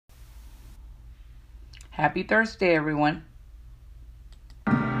Happy Thursday, everyone.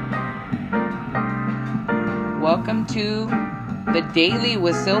 Welcome to the Daily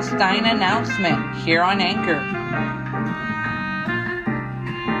with Stein announcement here on Anchor.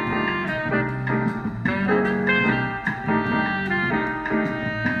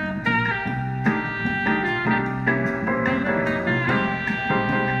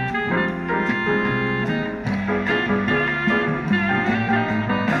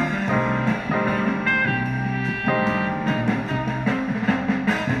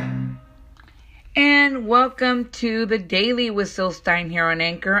 And welcome to the Daily with Stein here on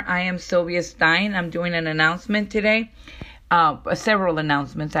Anchor. I am Sylvia Stein. I'm doing an announcement today. Several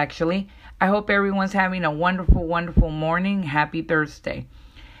announcements, actually. I hope everyone's having a wonderful, wonderful morning. Happy Thursday.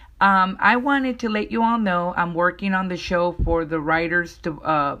 I wanted to let you all know I'm working on the show for the Writing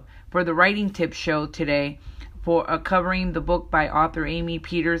Tips show today for covering the book by author Amy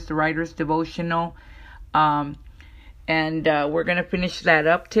Peters, The Writer's Devotional. And we're going to finish that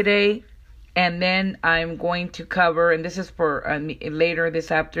up today. And then I'm going to cover, and this is for later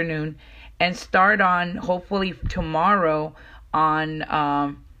this afternoon, and start on, hopefully tomorrow,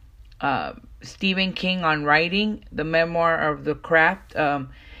 on Stephen King on writing, the memoir of the craft.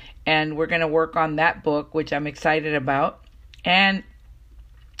 And we're going to work on that book, which I'm excited about. And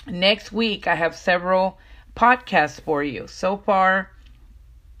next week, I have several podcasts for you. So far,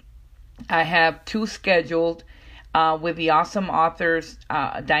 I have 2 scheduled. With the awesome authors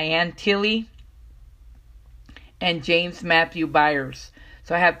Diane Tilley and James Matthew Byers.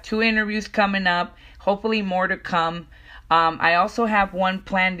 So I have 2 interviews coming up, hopefully more to come. I also have one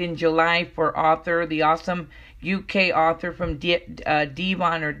planned in July for the awesome UK author from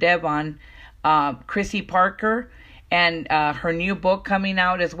Devon, Chrissy Parker, and her new book coming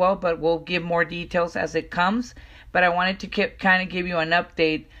out as well, but we'll give more details as it comes. But I wanted to kind of give you an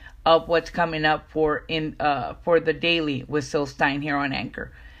update of what's coming up for the Daily with Stein here on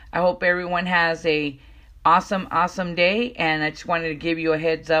Anchor. I hope everyone has a awesome day, and I just wanted to give you a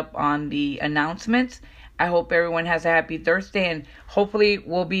heads up on the announcements. I hope everyone has a happy Thursday, and hopefully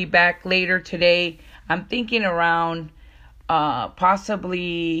we'll be back later today. I'm thinking around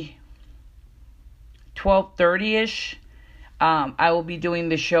possibly 12:30ish. I will be doing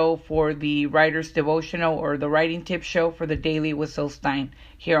the show for the Writer's Devotional or the Writing Tips show for the Daily with Stein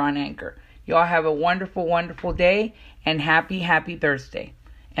here on Anchor. You all have a wonderful, wonderful day and happy Thursday.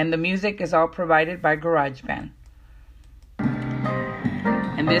 And the music is all provided by GarageBand.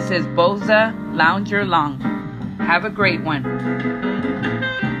 And this is Boza Lounger Long. Have a great one.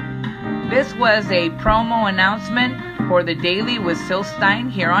 This was a promo announcement for the Daily with Stein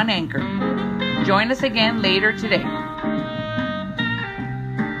here on Anchor. Join us again later today.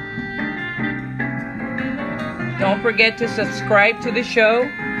 Don't forget to subscribe to the show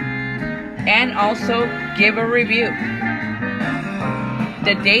and also give a review.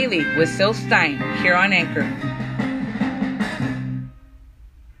 The Daily with Stein here on Anchor.